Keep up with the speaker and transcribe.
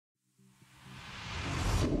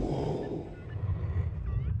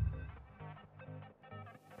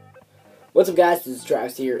What's up, guys? This is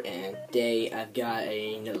Travis here, and today I've got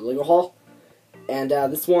another LEGO haul. And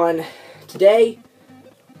this one today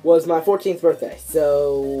was my 14th birthday.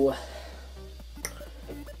 So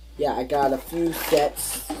yeah, I got a few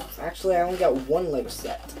sets. Actually, I only got one LEGO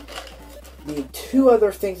set. The two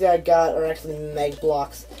other things that I got are actually Mega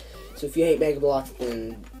Blocks. So if you hate Mega Blocks,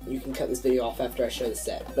 then you can cut this video off after I show the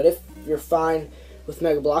set. But if you're fine with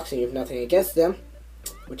Mega Blocks and you have nothing against them,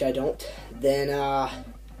 which I don't, then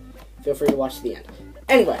feel free to watch to the end.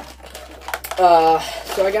 Anyway,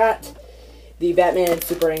 so I got the Batman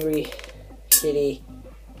Super Angry Kitty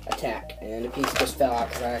attack, and a piece just fell out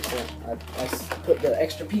because I put the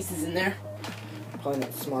extra pieces in there. Probably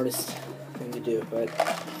not the smartest thing to do, but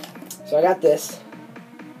so I got this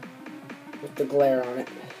with the glare on it.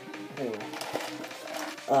 Anyway,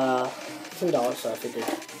 $10, so I figured,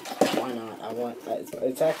 why not?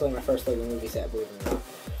 It's actually my first LEGO movie set, believe it or not.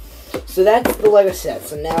 So that's the LEGO set.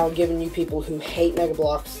 So now I'm giving you people who hate Mega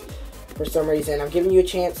Blocks for some reason, I'm giving you a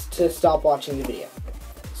chance to stop watching the video.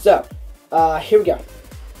 So, here we go.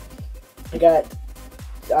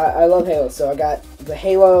 I love Halo, so I got the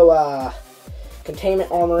Halo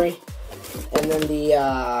Containment Armory, and then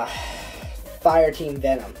the Fire Team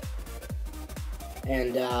Venom.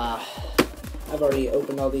 And I've already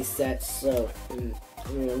opened all these sets, so I'm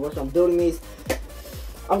going to work on building these.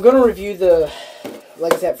 I'm going to review the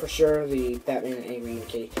LEGO set for sure, the Batman and Angry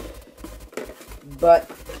Kitty. But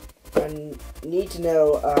I need to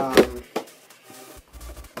know,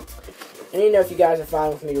 if you guys are fine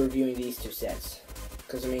with me reviewing these two sets.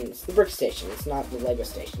 Because, I mean, it's the brick station. It's not the LEGO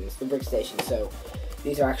station. It's the brick station. So,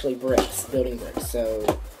 these are actually bricks, building bricks. So,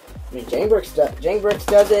 I mean, Jane Bricks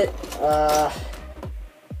does it.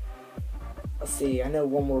 Let's see. I know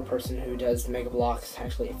one more person who does Mega Blocks.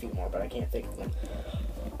 Actually, a few more, but I can't think of them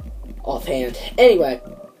offhand. Anyway,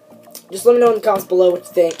 just let me know in the comments below what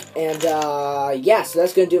you think. And, yeah, so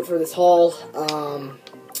that's going to do it for this haul.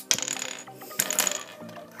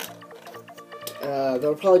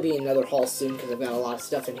 There'll probably be another haul soon because I've got a lot of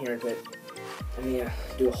stuff in here that I need to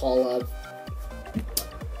do a haul of.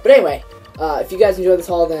 But anyway, if you guys enjoyed this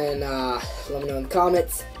haul, then let me know in the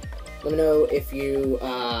comments. Let me know if you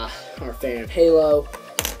are a fan of Halo,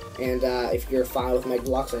 and if you're fine with Mega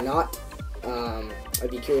Blocks or not. I'd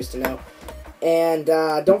be curious to know. And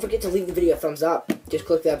don't forget to leave the video a thumbs up. Just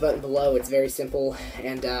click that button below. It's very simple,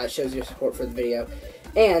 and it shows your support for the video.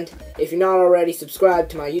 And if you're not already subscribed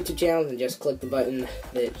to my YouTube channel, then just click the button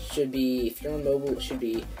that should be, if you're on mobile, it should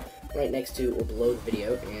be right next to or below the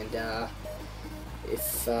video. And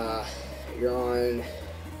if you're on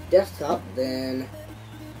desktop, then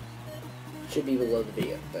it should be below the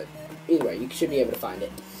video. But either way, you should be able to find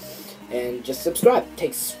it. And just subscribe. It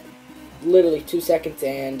takes literally 2 seconds,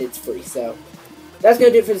 and it's free. So that's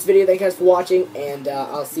going to do it for this video. Thank you guys for watching, and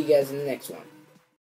I'll see you guys in the next one.